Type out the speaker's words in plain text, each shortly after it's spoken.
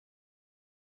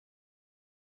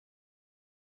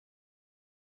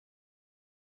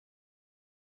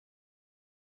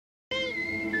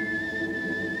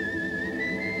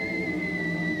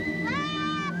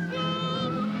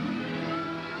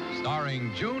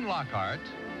Starring June Lockhart,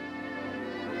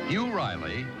 Hugh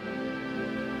Riley,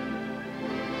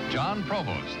 John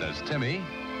Provost as Timmy,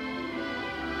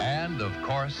 and, of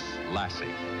course,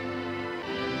 Lassie.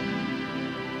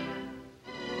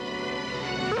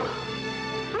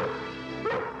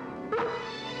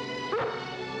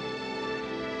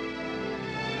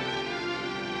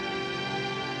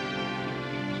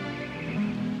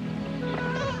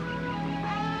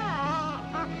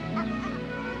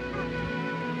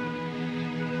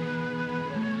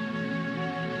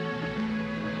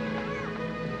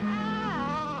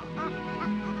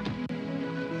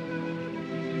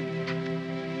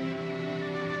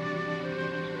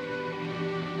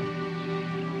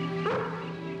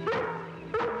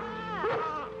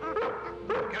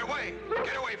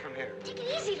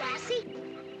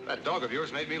 That dog of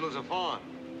yours made me lose a fawn.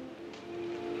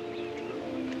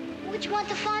 What you want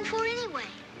the fawn for anyway?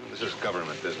 This is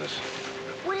government business.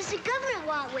 What does the government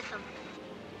want with him?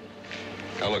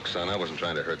 Now, look, son, I wasn't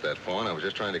trying to hurt that fawn. I was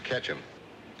just trying to catch him.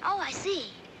 Oh, I see.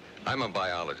 I'm a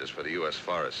biologist for the U.S.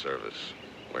 Forest Service.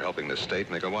 We're helping the state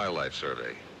make a wildlife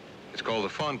survey. It's called the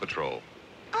Fawn Patrol.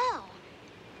 Oh.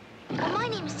 Well, my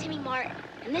name is Timmy Martin,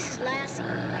 and this is Lassie.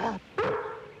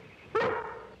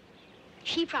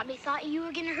 She probably thought you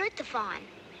were going to hurt the fawn.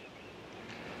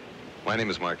 My name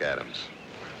is Mark Adams.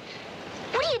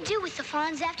 What do you do with the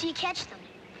fawns after you catch them?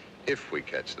 If we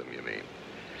catch them, you mean.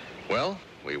 Well,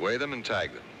 we weigh them and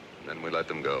tag them, and then we let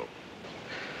them go.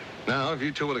 Now, if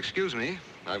you two will excuse me,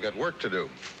 I've got work to do.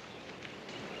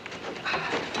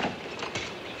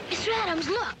 Mr. Adams,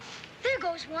 look. There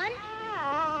goes one.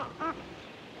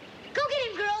 Go get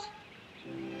him, girl.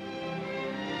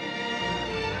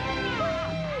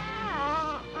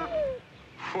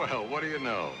 Well, what do you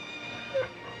know?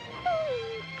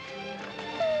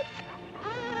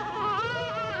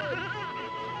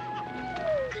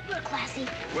 Good work, Lassie.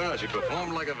 Well, she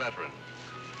performed like a veteran.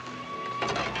 All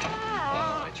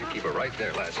right, you keep her right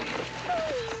there, Lassie.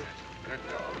 Good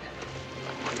dog.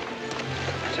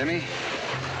 Timmy,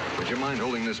 would you mind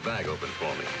holding this bag open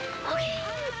for me? Okay.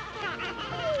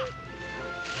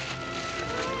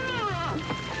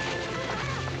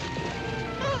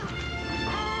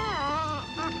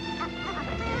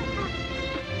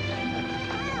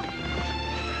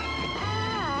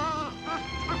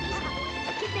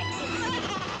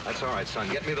 That's all right, son.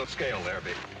 Get me the scale there,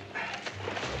 baby.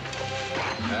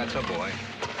 That's a boy.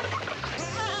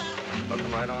 Put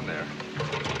him right on there.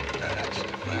 That's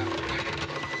it. Now.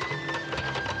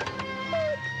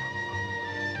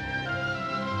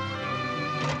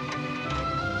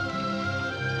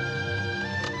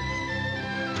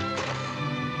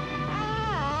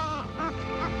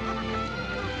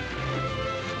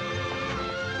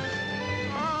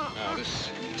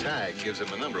 Tag gives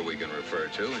him a number we can refer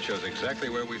to and shows exactly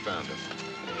where we found him.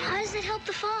 How does it help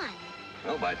the fawn?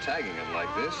 Well, by tagging him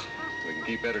like this, we can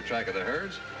keep better track of the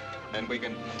herds, and we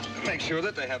can make sure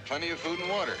that they have plenty of food and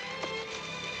water.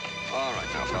 All right,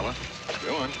 now, fella.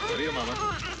 Go on. Go to your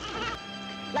mama.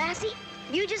 Lassie,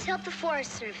 you just helped the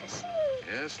Forest Service.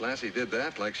 Yes, Lassie did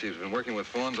that like she's been working with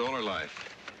fawns all her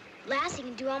life. Lassie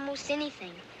can do almost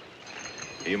anything.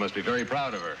 You must be very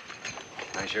proud of her.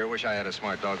 I sure wish I had a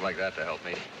smart dog like that to help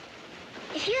me.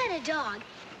 If you had a dog,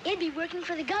 it'd be working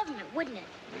for the government, wouldn't it?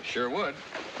 It sure would.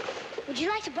 Would you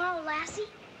like to borrow Lassie?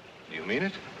 Do you mean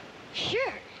it?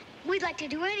 Sure. We'd like to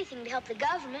do anything to help the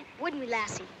government, wouldn't we,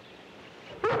 Lassie?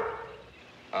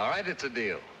 All right, it's a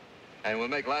deal. And we'll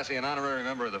make Lassie an honorary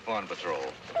member of the Fawn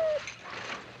Patrol.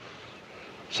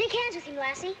 Shake hands with him,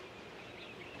 Lassie.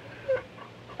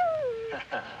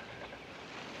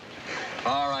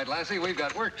 All right, Lassie, we've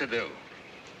got work to do.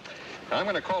 I'm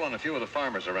going to call on a few of the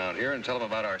farmers around here and tell them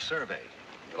about our survey.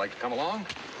 Would you like to come along?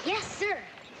 Yes, sir.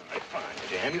 All right, fine.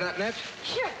 Would you hand me that net?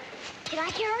 Sure. Can I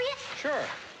carry it? Sure.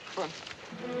 Come on.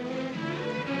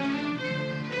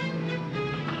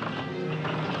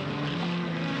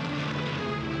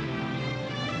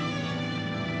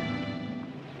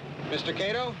 Mr.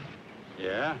 Cato?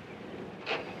 Yeah?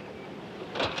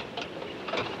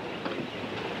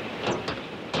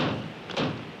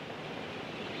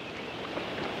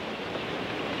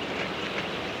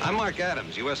 I'm Mark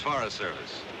Adams, U.S. Forest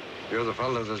Service. You're the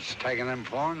fellow that's taking them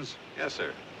fawns? Yes,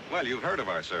 sir. Well, you've heard of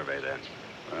our survey, then.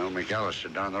 Well,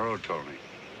 McAllister down the road told me.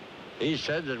 He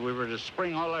said that we were to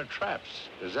spring all our traps.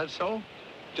 Is that so?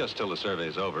 Just till the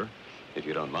survey's over, if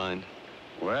you don't mind.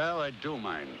 Well, I do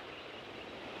mind.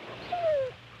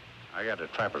 I got a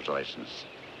trapper's license,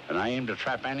 and I aim to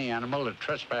trap any animal that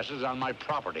trespasses on my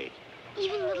property.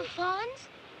 Even little fawns?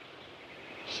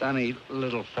 Sonny,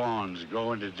 little fawns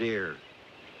go into deer,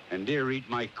 and deer eat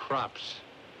my crops.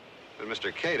 But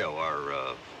Mr. Cato,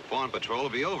 our Fawn Patrol will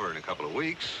be over in a couple of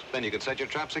weeks. Then you can set your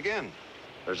traps again.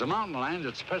 There's a mountain lion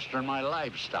that's pestering my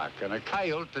livestock and a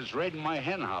coyote that's raiding my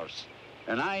hen house.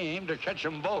 And I aim to catch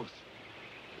them both.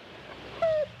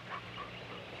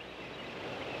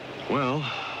 Well,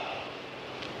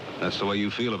 that's the way you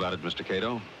feel about it, Mr.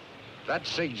 Cato.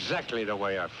 That's exactly the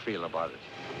way I feel about it.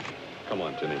 Come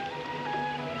on, Timmy.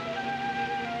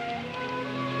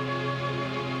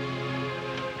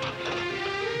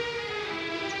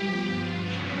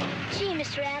 Gee,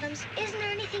 Mr. Adams, isn't there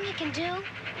anything you can do?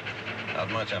 Not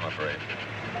much, I'm afraid.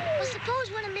 Well,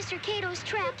 suppose one of Mr. Cato's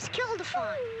traps killed a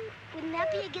fawn. Wouldn't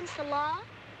that be against the law?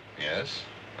 Yes,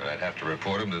 but I'd have to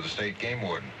report him to the state game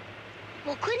warden.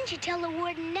 Well, couldn't you tell the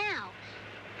warden now?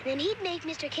 And then he'd make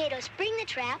Mr. Cato spring the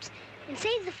traps and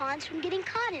save the fawns from getting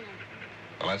caught in them.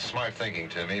 Well, that's smart thinking,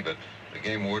 Timmy, but the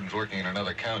game warden's working in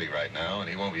another county right now, and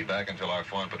he won't be back until our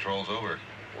Fawn Patrol's over.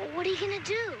 Well, what are you going to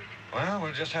do? Well,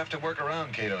 we'll just have to work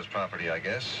around Cato's property, I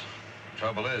guess.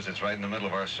 Trouble is, it's right in the middle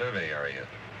of our survey area.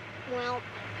 Well,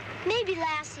 maybe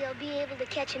Lassie will be able to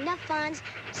catch enough fawns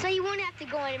so you won't have to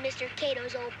go into Mr.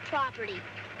 Cato's old property.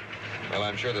 Well,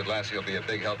 I'm sure that Lassie will be a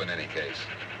big help in any case.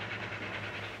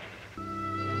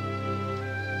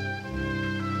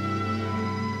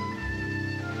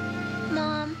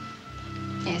 Mom,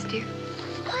 Yes, dear?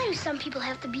 why do some people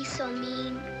have to be so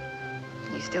mean?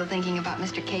 You still thinking about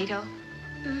Mr. Cato?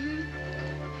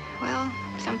 Mm-hmm. Well,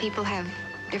 some people have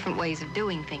different ways of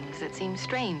doing things that seem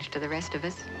strange to the rest of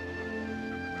us.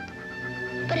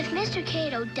 But if Mr.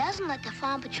 Cato doesn't let the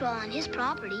Fawn Patrol on his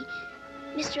property,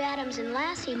 Mr. Adams and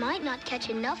Lassie might not catch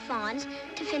enough fawns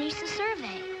to finish the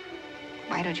survey.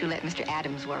 Why don't you let Mr.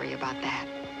 Adams worry about that?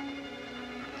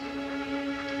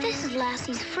 This is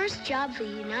Lassie's first job for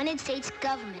the United States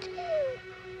government.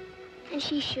 And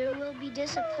she sure will be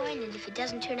disappointed if it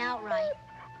doesn't turn out right.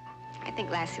 I think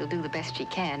Lassie will do the best she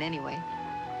can anyway.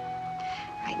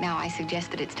 Right now, I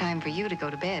suggest that it's time for you to go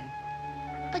to bed.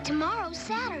 But tomorrow's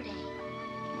Saturday.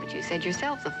 But you said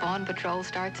yourself the Fawn Patrol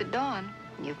starts at dawn.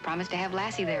 And you've promised to have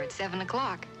Lassie there at 7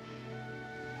 o'clock.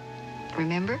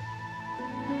 Remember?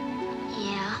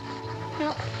 Yeah.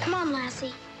 Well, come on,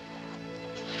 Lassie.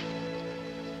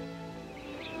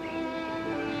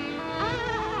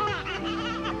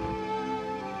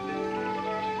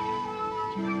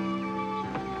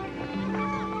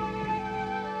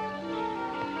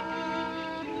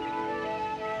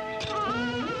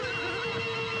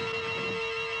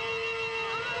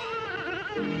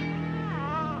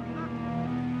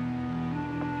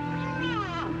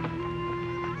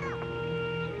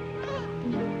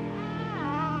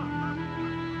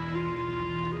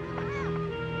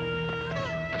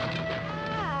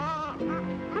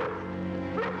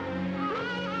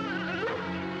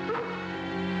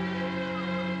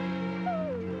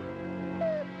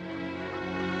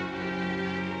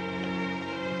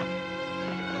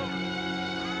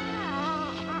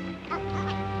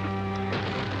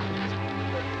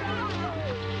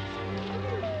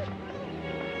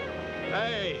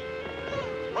 Hey,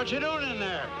 what you doing in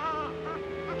there?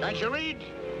 Can't you read?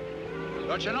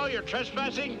 Don't you know you're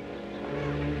trespassing?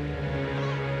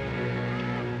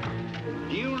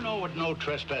 Do you know what no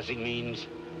trespassing means?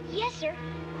 Yes, sir.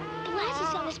 But Lassie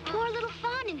saw this poor little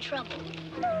fawn in trouble.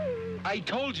 I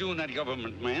told you in that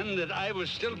government, man, that I was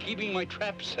still keeping my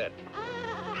trap set.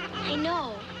 I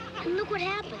know. And look what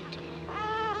happened.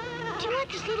 Do you want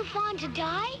this little fawn to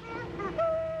die?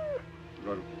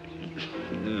 Well,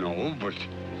 no, but...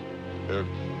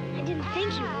 I didn't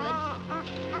think you would.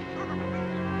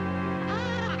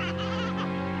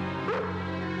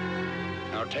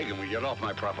 Now take him and get off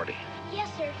my property. Yes,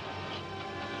 sir.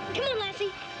 Come on,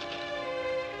 Lassie.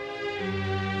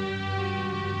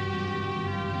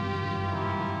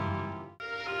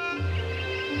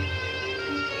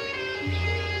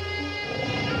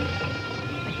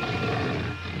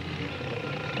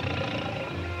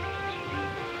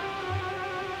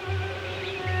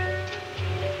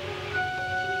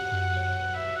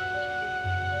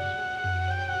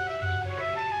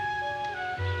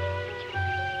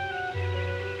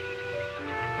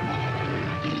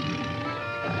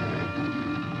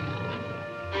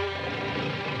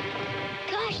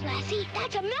 Lassie,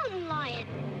 that's a mountain lion.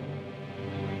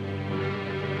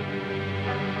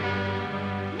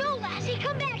 No, Lassie,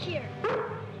 come back here.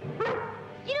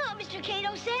 You know what Mr.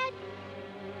 Cato said?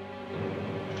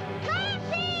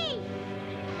 Lassie!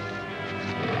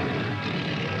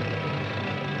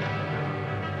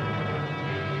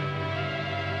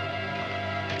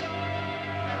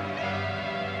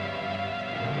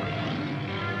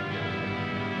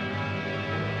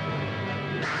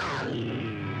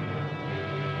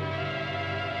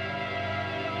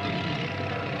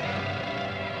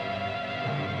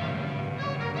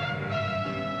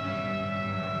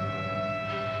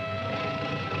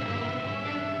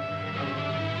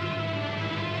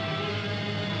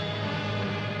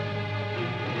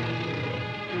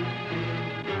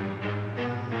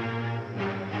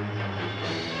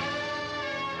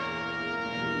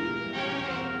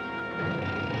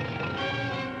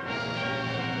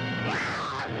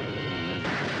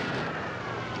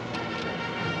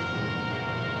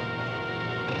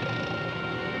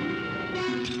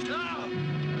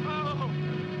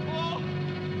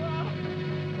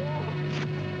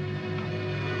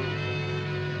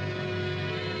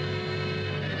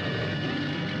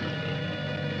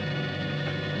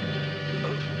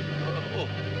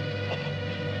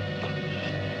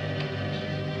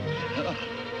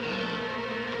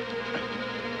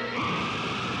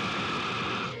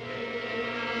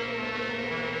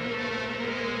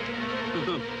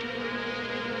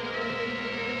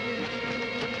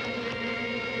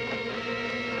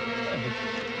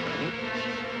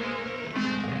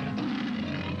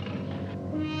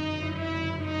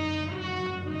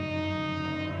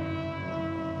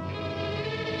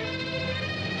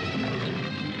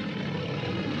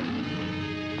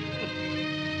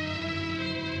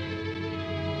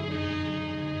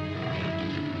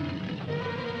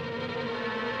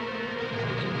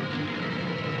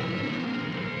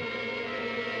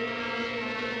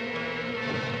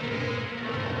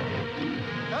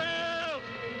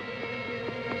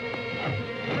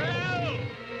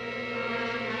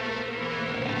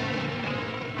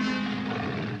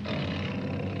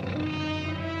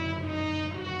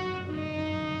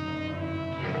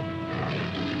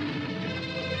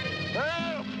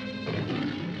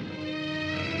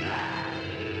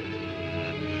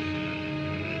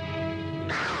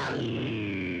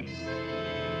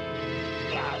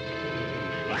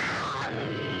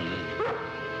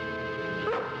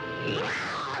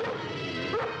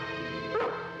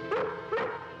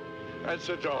 That's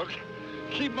the dog.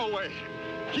 Keep him away.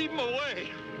 Keep him away.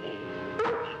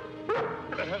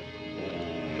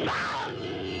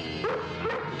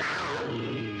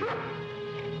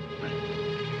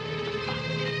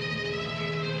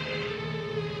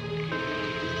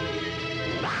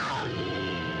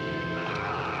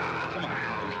 Come on.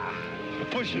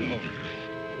 Push it over.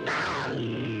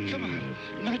 Come on.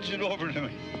 Nudge it over to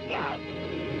me.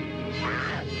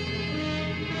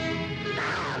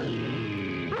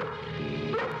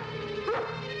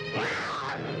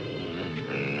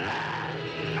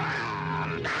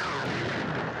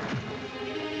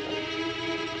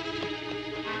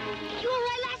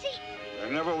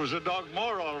 There never was a dog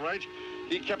more all right.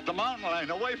 He kept the mountain lion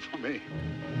away from me.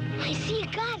 I see you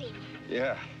got him.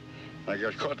 Yeah, I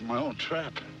got caught in my own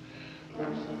trap.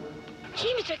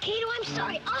 Gee, Mr. Cato, I'm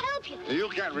sorry. I'll help you. You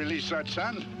can't release that,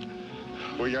 son.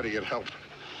 We gotta get help.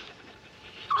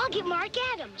 I'll get Mark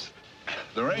Adams.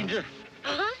 The ranger?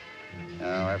 Uh-huh.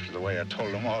 Now, after the way I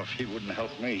told him off, he wouldn't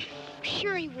help me.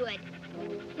 Sure he would.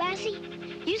 Lassie,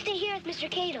 you stay here with Mr.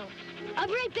 Cato. I'll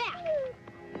be right back.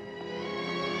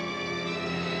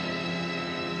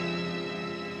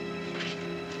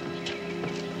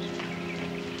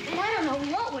 And I don't know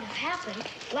what would have happened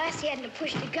if Lassie hadn't have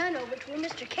pushed the gun over to where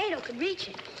Mr. Cato could reach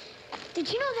it.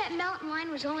 Did you know that mountain lion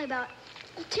was only about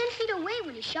 10 feet away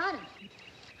when he shot him?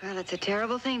 Well, it's a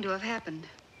terrible thing to have happened.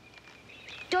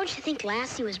 Don't you think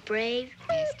Lassie was brave?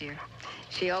 Yes, dear.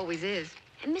 She always is.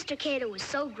 And Mr. Cato was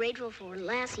so grateful for what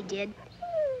Lassie did.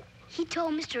 He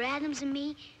told Mr. Adams and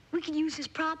me we could use his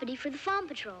property for the Fawn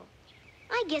Patrol.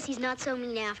 I guess he's not so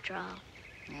mean after all.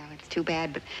 Well, it's too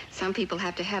bad, but some people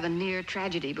have to have a near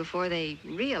tragedy before they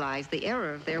realize the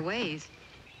error of their ways.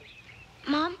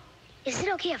 Mom, is it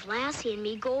okay if Lassie and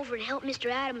me go over and help Mr.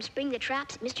 Adams bring the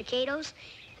traps at Mr. Cato's?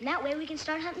 And that way we can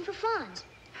start hunting for fawns.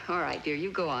 All right, dear,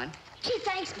 you go on. Gee,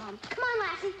 thanks, Mom. Come on,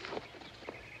 Lassie.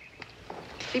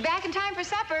 Be back in time for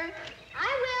supper.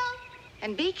 I will.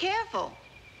 And be careful.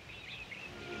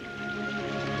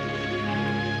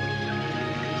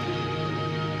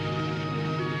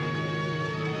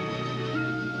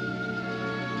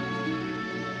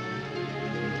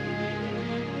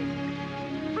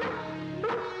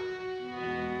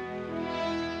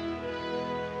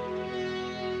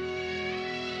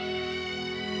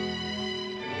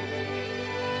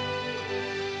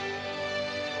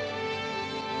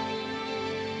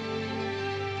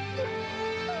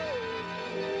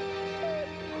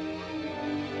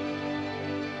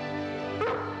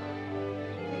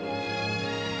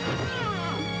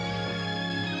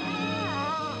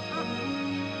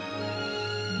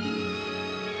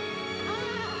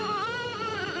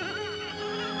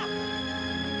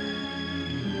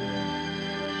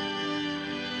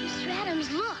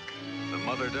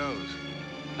 Mother does.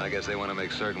 I guess they want to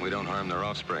make certain we don't harm their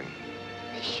offspring.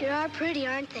 They sure are pretty,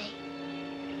 aren't they?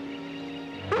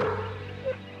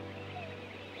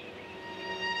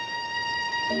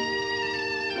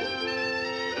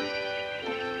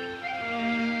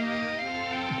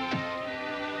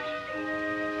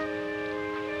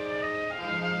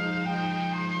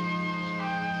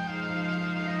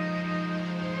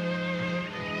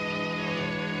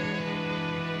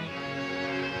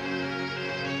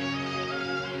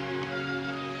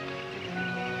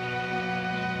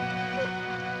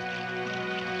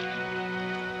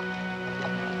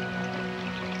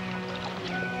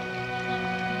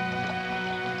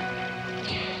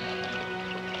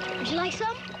 Would you like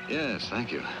some? Yes,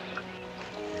 thank you.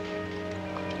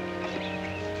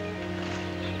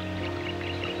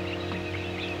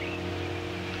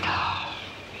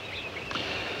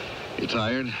 You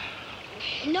tired?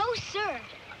 No, sir.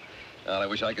 Well, I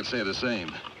wish I could say the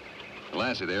same.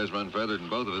 Lassie there's run further than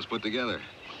both of us put together.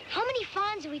 How many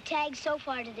fawns have we tagged so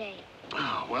far today?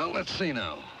 Oh, well, let's see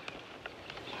now.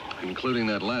 Including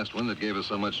that last one that gave us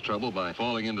so much trouble by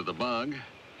falling into the bog.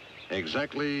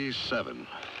 Exactly 7.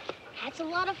 That's a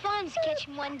lot of fawns to catch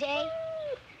in one day.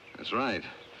 That's right.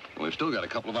 And we've still got a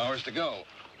couple of hours to go.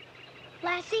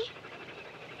 Lassie,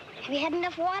 have you had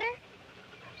enough water?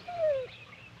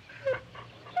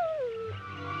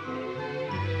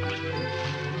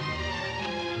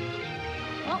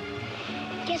 Well,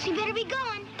 guess we better be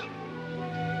going.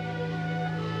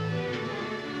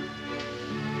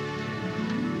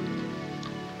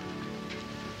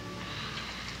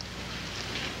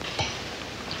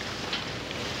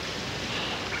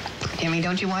 Timmy,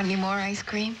 don't you want any more ice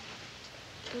cream?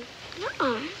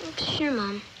 No, sure,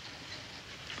 Mom.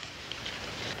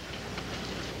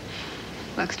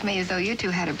 Looks to me as though you two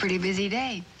had a pretty busy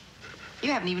day.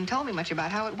 You haven't even told me much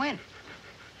about how it went.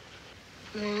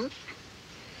 Well,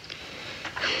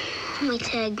 we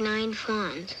tagged 9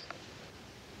 fawns.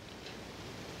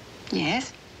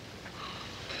 Yes?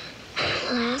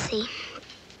 Lassie,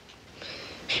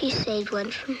 she saved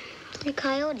one from the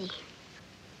coyote.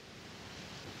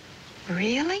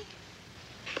 Really?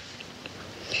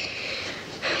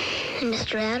 And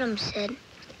Mr. Adams said,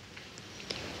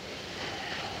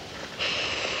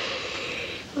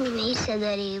 he said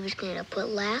that he was going to put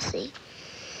Lassie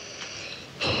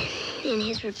in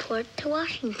his report to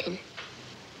Washington.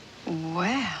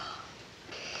 Well.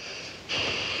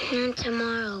 And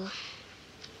tomorrow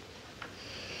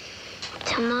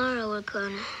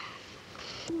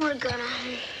we're gonna...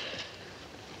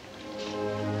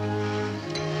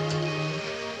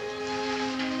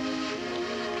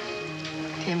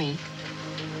 Timmy,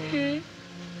 Hmm?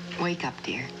 wake up,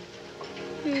 dear.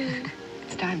 Hmm.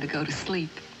 It's time to go to sleep.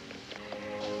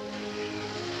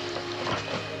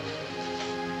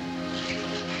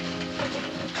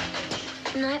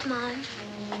 Good night, Mom.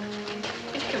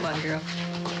 Come on, girl.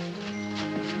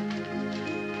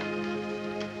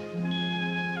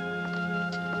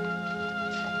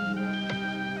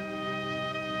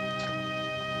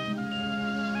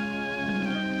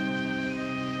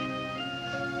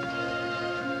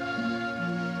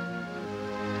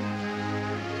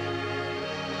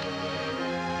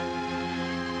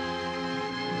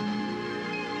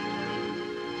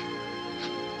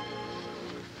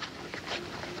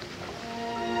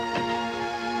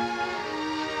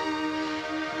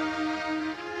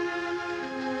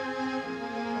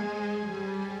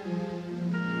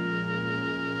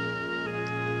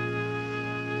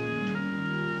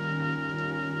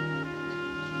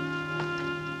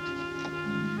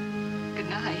 Good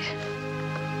night.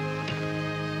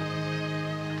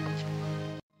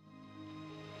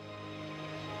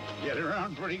 Get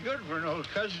around pretty good for an old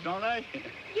cousin, don't I?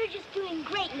 You're just doing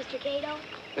great, Mr. Cato.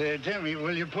 Timmy,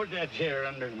 will you put that chair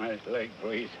under my leg,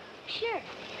 please? Sure.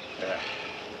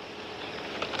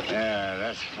 Yeah,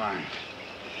 that's fine.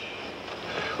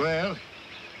 Well,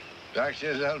 Doc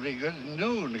says I'll be good and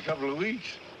new in a couple of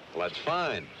weeks. Well, that's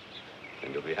fine.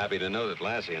 And you'll be happy to know that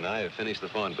Lassie and I have finished the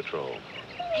Fawn Patrol.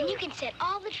 And you can set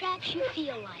all the traps you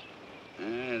feel like. I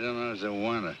don't know if I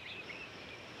want to.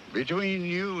 Between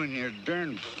you and your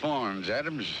darn fawns,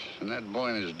 Adams, and that boy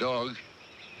and his dog,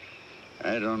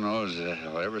 I don't know if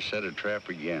I'll ever set a trap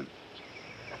again.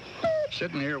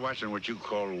 Sitting here watching what you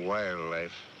call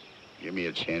wildlife give me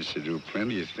a chance to do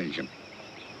plenty of thinking.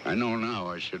 I know now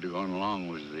I should have gone along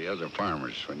with the other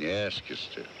farmers when you asked us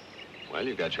to. Well,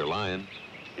 you got your lion.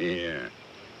 Yeah,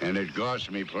 and it cost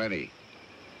me plenty.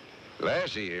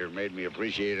 Lassie here made me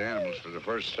appreciate animals for the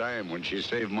first time when she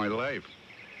saved my life.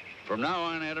 From now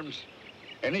on, Adams,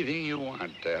 anything you want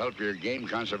to help your game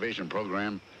conservation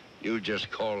program, you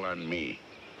just call on me.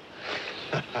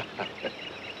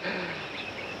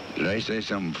 Did I say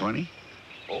something funny?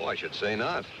 Oh, I should say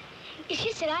not. It's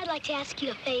just that I'd like to ask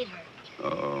you a favor.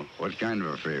 Oh, what kind of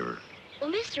a favor?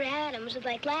 Well, Mr. Adams would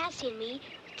like Lassie and me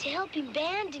to help him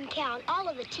band and count all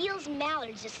of the teals and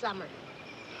mallards this summer.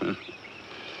 Huh?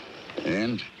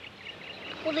 And?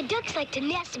 Well, the ducks like to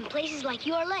nest in places like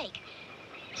your lake.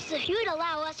 So if you'd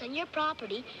allow us on your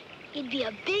property, it'd be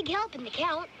a big help in the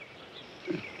count.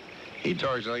 He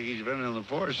talks like he's been in the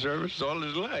Forest Service all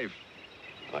his life.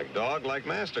 Like dog, like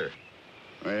master.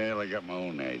 Well, I got my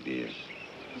own ideas.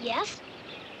 Yes?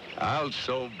 I'll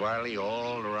sow barley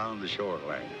all around the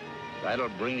shoreline. That'll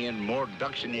bring in more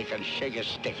ducks than you can shake a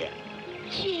stick at.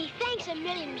 Gee, thanks a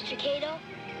million, Mr. Cato.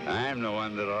 I'm the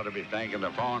one that ought to be thanking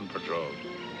the Fawn Patrol,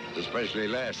 especially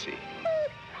Lassie.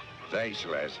 Thanks,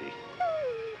 Lassie,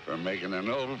 for making an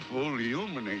old fool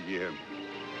human again.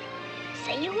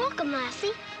 Say you're welcome,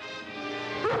 Lassie.